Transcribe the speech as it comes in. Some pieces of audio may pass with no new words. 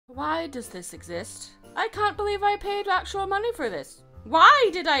Why does this exist? I can't believe I paid actual money for this. Why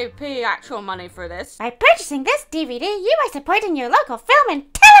did I pay actual money for this? By purchasing this DVD, you are supporting your local film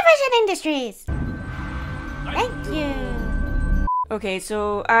and television industries. Thank you. Okay,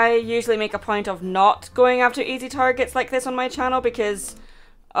 so I usually make a point of not going after easy targets like this on my channel because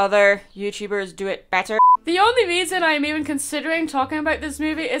other YouTubers do it better. The only reason I'm even considering talking about this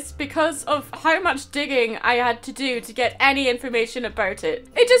movie is because of how much digging I had to do to get any information about it.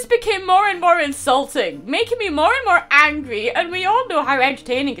 It just became more and more insulting, making me more and more angry, and we all know how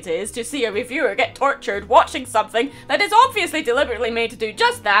entertaining it is to see a reviewer get tortured watching something that is obviously deliberately made to do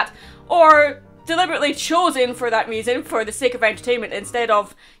just that, or deliberately chosen for that reason for the sake of entertainment instead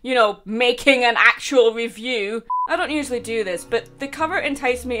of, you know, making an actual review. I don't usually do this, but the cover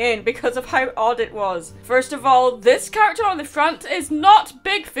enticed me in because of how odd it was. First of all, this character on the front is not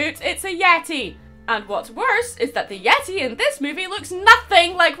Bigfoot, it's a Yeti. And what's worse is that the Yeti in this movie looks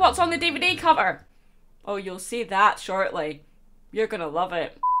nothing like what's on the DVD cover. Oh, you'll see that shortly. You're gonna love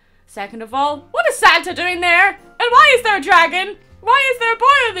it. Second of all, what is Santa doing there? And why is there a dragon? Why is there a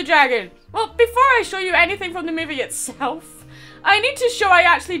boy on the dragon? Well, before I show you anything from the movie itself, I need to show I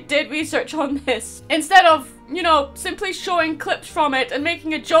actually did research on this, instead of, you know, simply showing clips from it and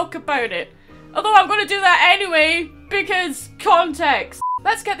making a joke about it. Although I'm going to do that anyway, because context.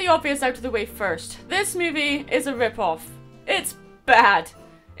 Let's get the obvious out of the way first. This movie is a rip-off. It's bad.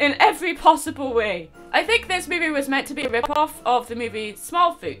 In every possible way. I think this movie was meant to be a rip-off of the movie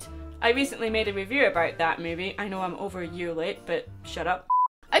Smallfoot. I recently made a review about that movie. I know I'm over a year late, but shut up.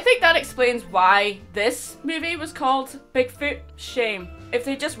 I think that explains why this movie was called Bigfoot. Shame. If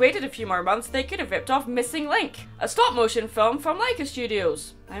they just waited a few more months, they could have ripped off Missing Link, a stop-motion film from Leica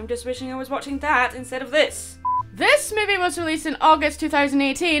Studios. I'm just wishing I was watching that instead of this. This movie was released in August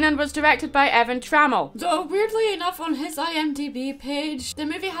 2018 and was directed by Evan Trammell. Though weirdly enough on his IMDb page, the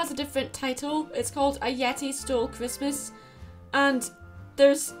movie has a different title. It's called A Yeti Stole Christmas, and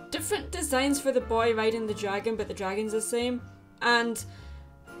there's different designs for the boy riding the dragon, but the dragon's the same. And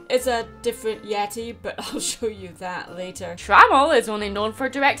it's a different Yeti, but I'll show you that later. Trammell is only known for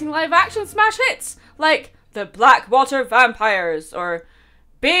directing live-action smash hits, like The Blackwater Vampires, or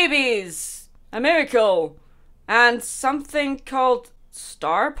Babies, A Miracle, and something called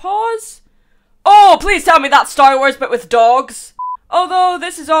Star Paws? Oh, please tell me that's Star Wars but with dogs! Although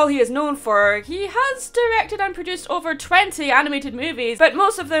this is all he is known for, he has directed and produced over 20 animated movies, but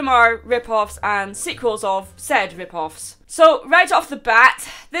most of them are rip-offs and sequels of said rip-offs. So, right off the bat,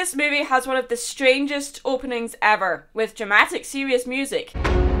 this movie has one of the strangest openings ever, with dramatic, serious music.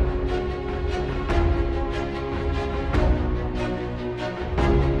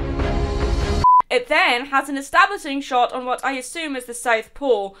 It then has an establishing shot on what I assume is the South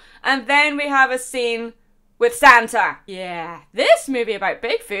Pole, and then we have a scene with Santa. Yeah, this movie about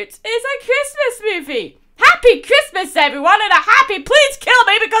Bigfoot is a Christmas movie. Happy Christmas, everyone, and a happy Please Kill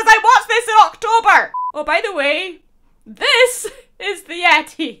Me because I watched this in October. Oh, by the way, this is the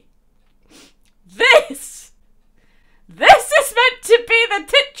Yeti. This is meant to be the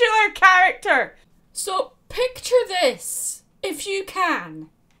titular character. So picture this, if you can.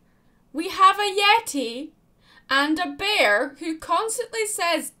 We have a Yeti and a bear who constantly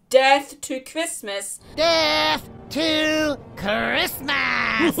says death to Christmas. Death to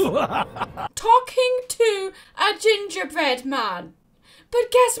Christmas! Talking to a gingerbread man.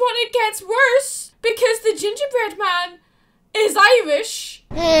 But guess what? It gets worse, because the gingerbread man is Irish.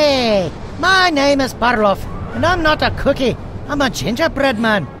 Hey, my name is Barloff, and I'm not a cookie. I'm a gingerbread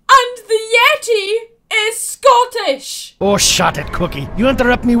man. And the Yeti is Scottish. Oh, shut it, Cookie. You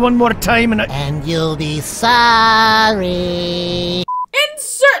interrupt me one more time and you'll be sorry.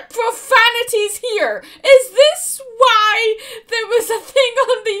 Insert profanities here. Is this why there was a thing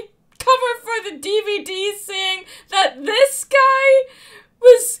on the cover for the DVD saying that this guy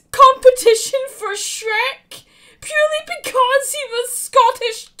was competition for Shrek? Purely because he was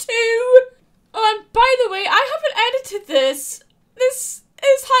Scottish too? Oh, and by the way, I haven't edited this. This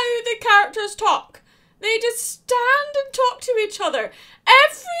is how the characters talk. They just stand and talk to each other.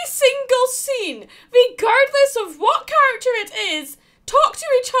 Every single scene, regardless of what character it is, talk to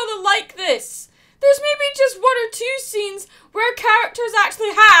each other like this. There's maybe just one or two scenes where characters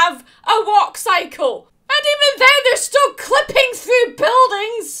actually have a walk cycle. And even then they're still clipping through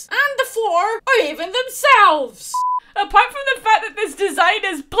buildings and the floor, or even themselves. Apart from the fact that this design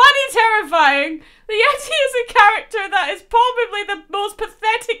is bloody terrifying, the Yeti is a character that is probably the most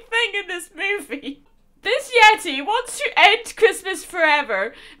pathetic thing in this movie. This Yeti wants to end Christmas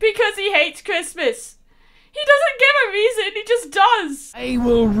forever because he hates Christmas. He doesn't give a reason, he just does. I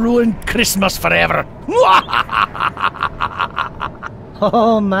will ruin Christmas forever.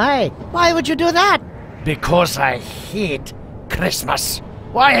 Oh my, why would you do that? Because I hate Christmas.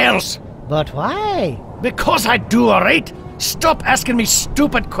 Why else? But why? Because I do, alright? Stop asking me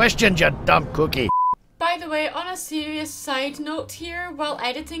stupid questions, you dumb cookie. By the way, on a serious side note here, while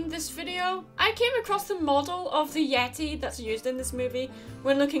editing this video, I came across the model of the Yeti that's used in this movie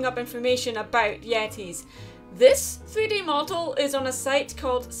when looking up information about Yetis. This 3D model is on a site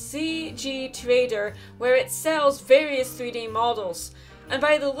called CG Trader, where it sells various 3D models. And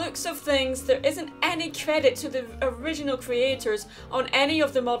by the looks of things, there isn't any credit to the original creators on any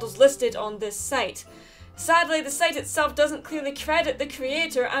of the models listed on this site. Sadly, the site itself doesn't clearly credit the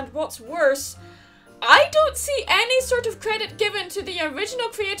creator, and what's worse, I don't see any sort of credit given to the original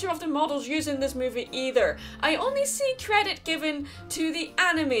creator of the models used in this movie either. I only see credit given to the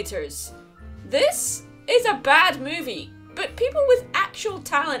animators. This is a bad movie, but people with actual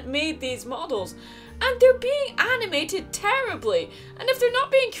talent made these models, and they're being animated terribly. And if they're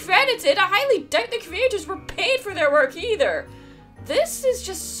not being credited, I highly doubt the creators were paid for their work either. This is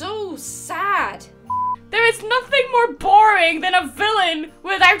just so sad. There is nothing more boring than a villain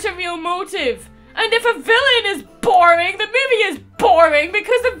without a real motive. And if a villain is boring, the movie is boring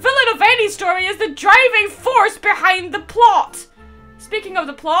because the villain of any story is the driving force behind the plot. Speaking of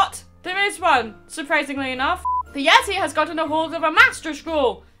the plot, there is one, surprisingly enough. The Yeti has gotten a hold of a Master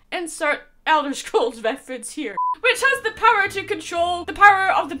Scroll. Insert Elder Scrolls reference here. Which has the power to control the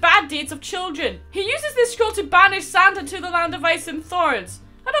power of the bad deeds of children. He uses this scroll to banish Santa to the land of ice and thorns.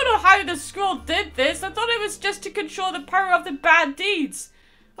 I don't know how the scroll did this. I thought it was just to control the power of the bad deeds.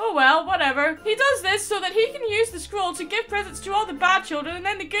 Oh well, whatever. He does this so that he can use the scroll to give presents to all the bad children, and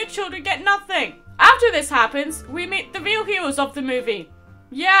then the good children get nothing. After this happens, we meet the real heroes of the movie.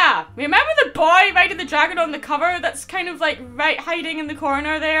 Yeah, remember the boy riding the dragon on the cover that's kind of like right hiding in the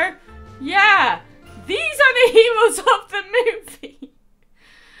corner there? Yeah, these are the heroes of the movie.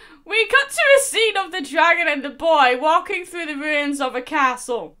 We cut to a scene of the dragon and the boy walking through the ruins of a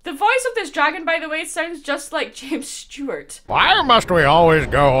castle. The voice of this dragon, by the way, sounds just like James Stewart. Why must we always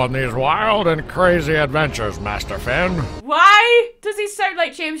go on these wild and crazy adventures, Master Finn? Why does he sound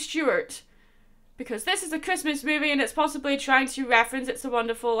like James Stewart? Because this is a Christmas movie and it's possibly trying to reference It's a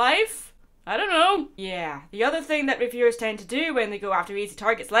Wonderful Life? I don't know. Yeah, the other thing that reviewers tend to do when they go after easy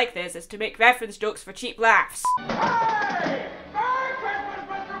targets like this is to make reference jokes for cheap laughs. Hey! Merry Christmas,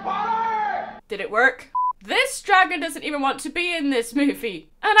 Mr. Potter! Did it work? This dragon doesn't even want to be in this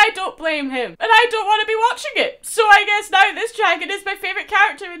movie. And I don't blame him. And I don't want to be watching it. So I guess now this dragon is my favourite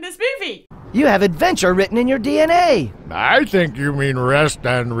character in this movie. You have adventure written in your DNA. I think you mean rest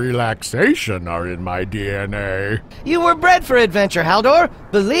and relaxation are in my DNA. You were bred for adventure, Haldor.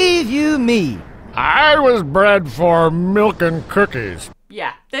 Believe you me. I was bred for milk and cookies.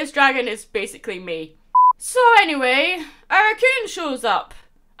 Yeah, this dragon is basically me. So anyway, a raccoon shows up.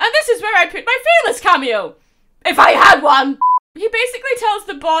 And this is where I put my fearless cameo. If I had one! He basically tells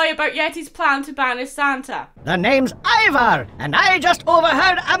the boy about Yeti's plan to banish Santa. The name's Ivar, and I just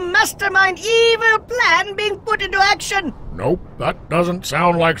overheard a mastermind evil plan being put into action. Nope, that doesn't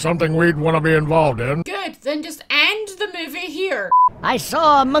sound like something we'd want to be involved in. Good, then just end the movie here. I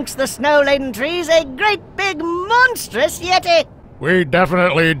saw amongst the snow-laden trees a great big monstrous Yeti. We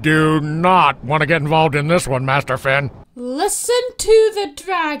definitely do not want to get involved in this one, Master Finn. Listen to the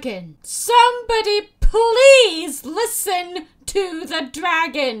dragon. Somebody please listen to the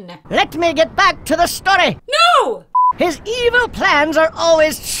dragon. Let me get back to the story. No! His evil plans are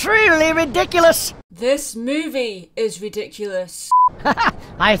always truly ridiculous. This movie is ridiculous.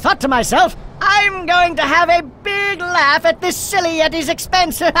 I thought to myself, I'm going to have a big laugh at this silly Yeti's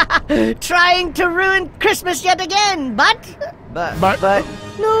expense, trying to ruin Christmas yet again, but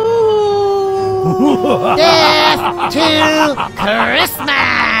no! Death to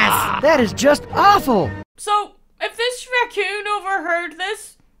Christmas! That is just awful. So, if this raccoon overheard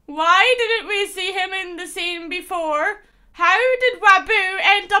this, why didn't we see him in the scene before? How did Waboo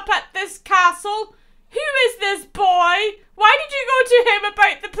end up at this castle? Who is this boy? Why did you go to him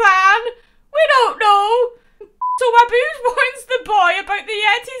about the plan? We don't know. So Waboo warns the boy about the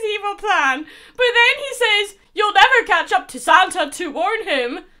Yeti's evil plan, but then he says, you'll never catch up to Santa to warn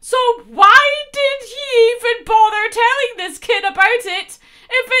him. So why did he even bother telling this kid about it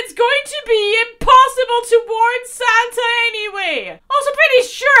if it's going to be impossible to warn Santa anyway? Also pretty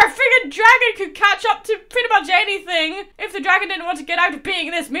sure a friggin' dragon could catch up to pretty much anything if the dragon didn't want to get out of being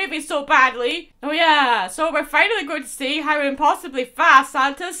in this movie so badly. Oh yeah, so we're finally going to see how impossibly fast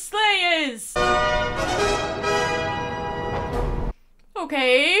Santa's sleigh is.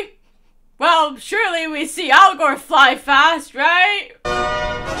 Okay. Well, surely we see Al Gore fly fast, right?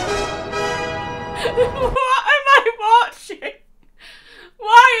 What am I watching?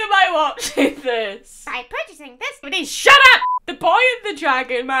 Why am I watching this? By purchasing this Please shut up! The boy and the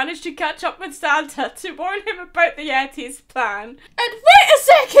dragon managed to catch up with Santa to warn him about the Yeti's plan. And wait a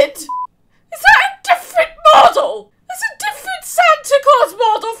second! Is that a different model? That's a different Santa Claus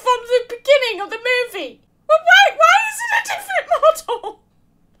model from the beginning of the movie. But why is it a different model?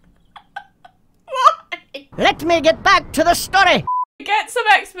 Why? Let me get back to the story. Get some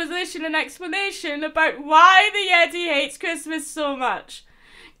exposition and explanation about why the Yeti hates Christmas so much.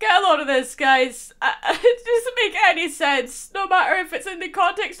 Get a load of this, guys. It doesn't make any sense, no matter if it's in the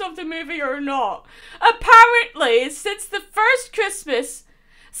context of the movie or not. Apparently, since the first Christmas,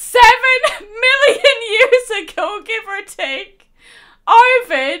 7 million years ago, give or take,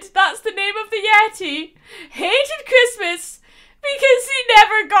 Arvid, that's the name of the Yeti, hated Christmas because he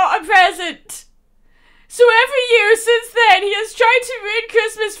never got a present. So every year since then, he has tried to ruin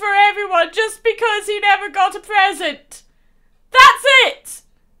Christmas for everyone just because he never got a present. That's it!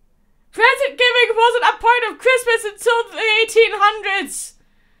 Present giving wasn't a part of Christmas until the 1800s.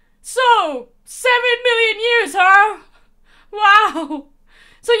 So, 7 million years, huh? Wow.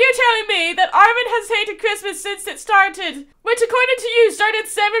 So you're telling me that Arvid has hated Christmas since it started, which according to you started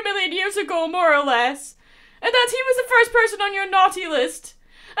 7 million years ago, more or less, and that he was the first person on your naughty list,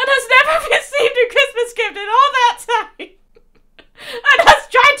 and has never received a Christmas gift in all that time, and has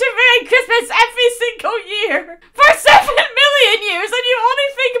tried to ruin Christmas every single year for 7 million years, and you only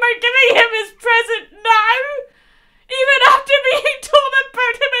think about giving him his present now? Even after being told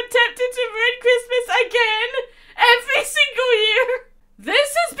about him attempting to ruin Christmas again every single year?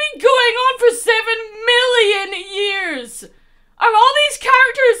 This has been going on for 7 million years. Are all these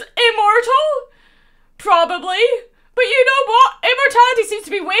characters immortal? Probably. But you know what? Immortality seems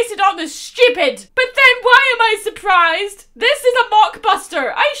to be wasted on the stupid. But then why am I surprised? This is a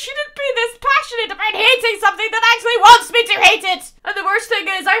mockbuster. I shouldn't be this passionate about hating something that actually wants me to hate it. And the worst thing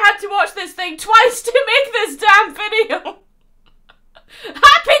is I had to watch this thing twice to make this damn video.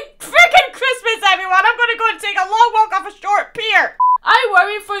 Happy freaking Christmas, everyone. I'm going to go and take a long walk off a short pier. I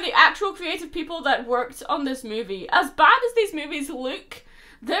worry for the actual creative people that worked on this movie. As bad as these movies look,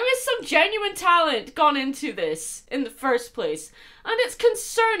 there is some genuine talent gone into this in the first place, and it's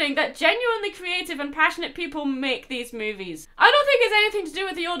concerning that genuinely creative and passionate people make these movies. I don't think it's anything to do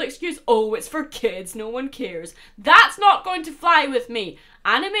with the old excuse, oh, it's for kids, no one cares. That's not going to fly with me.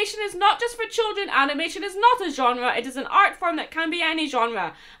 Animation is not just for children, animation is not a genre, it is an art form that can be any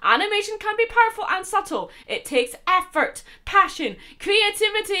genre. Animation can be powerful and subtle. It takes effort, passion,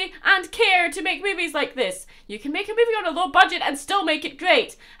 creativity, and care to make movies like this. You can make a movie on a low budget and still make it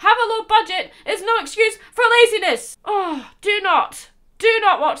great. Have a low budget is no excuse for laziness. Oh, do not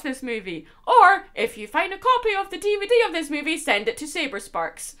watch this movie. Or, if you find a copy of the DVD of this movie, send it to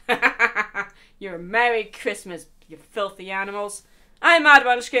Sabersparks. Your Merry Christmas, you filthy animals. I'm Mad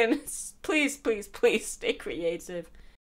Munchkin. Please, please, please stay creative.